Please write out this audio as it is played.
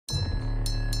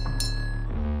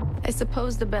I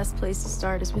suppose the best place to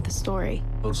start is with a story.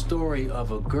 A story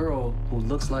of a girl who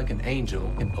looks like an angel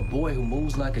and a boy who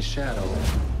moves like a shadow.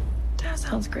 That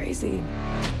sounds crazy.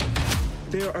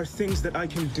 There are things that I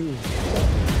can do.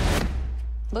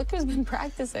 Look who's been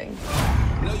practicing.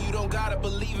 No, you don't gotta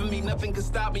believe in me, nothing can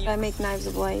stop me. I make knives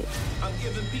of light. I'm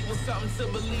giving people something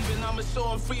to believe in. I'ma show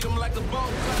them freedom like a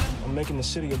bone cut. I'm making the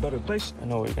city a better place. I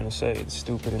know what you're gonna say. It's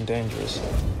stupid and dangerous.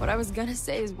 What I was gonna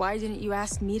say is, why didn't you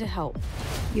ask me to help?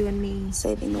 You and me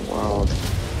saving the world,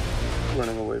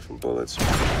 Running away from bullets.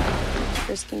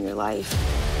 risking your life.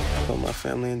 Put my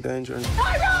family in danger.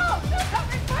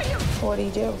 What do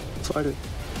you do? Fight it.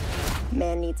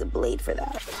 Man needs a blade for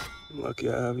that. I'm lucky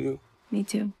I have you. Me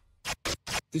too.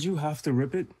 Did you have to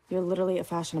rip it? You're literally a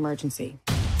fashion emergency.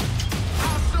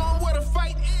 I'll show them what a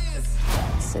fight is.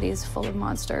 The city is full of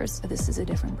monsters. This is a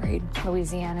different breed.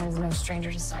 Louisiana is no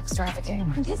stranger to sex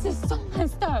trafficking. This is so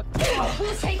messed up.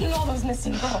 Who's taking all those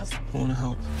missing girls? I wanna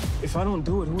help. If I don't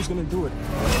do it, who's gonna do it?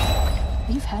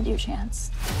 You've had your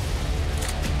chance.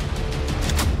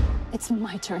 It's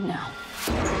my turn now.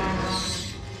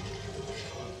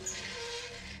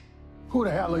 Who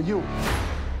the hell are you?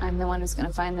 I'm the one who's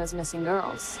gonna find those missing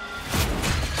girls.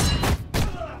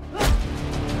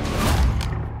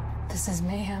 This is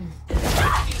mayhem.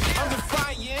 I'm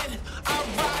defiant. I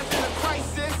rise in a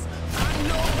crisis. I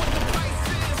know what the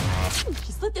price is.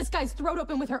 She slit this guy's throat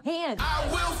open with her hand. I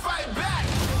will fight back.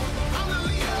 I'm the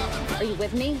leader of the Are you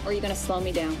with me, or are you gonna slow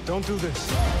me down? Don't do this.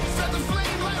 set the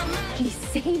flame like a match. He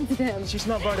saved them. She's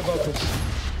not right about this.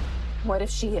 What if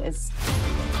she is?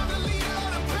 I'm the leader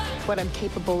of the pack. What I'm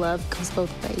capable of goes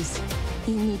both ways.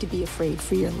 You need to be afraid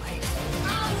for your life.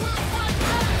 I will fight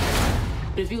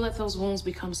back. But if you let those wounds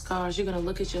become scars, you're gonna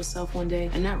look at yourself one day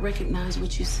and not recognize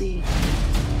what you see.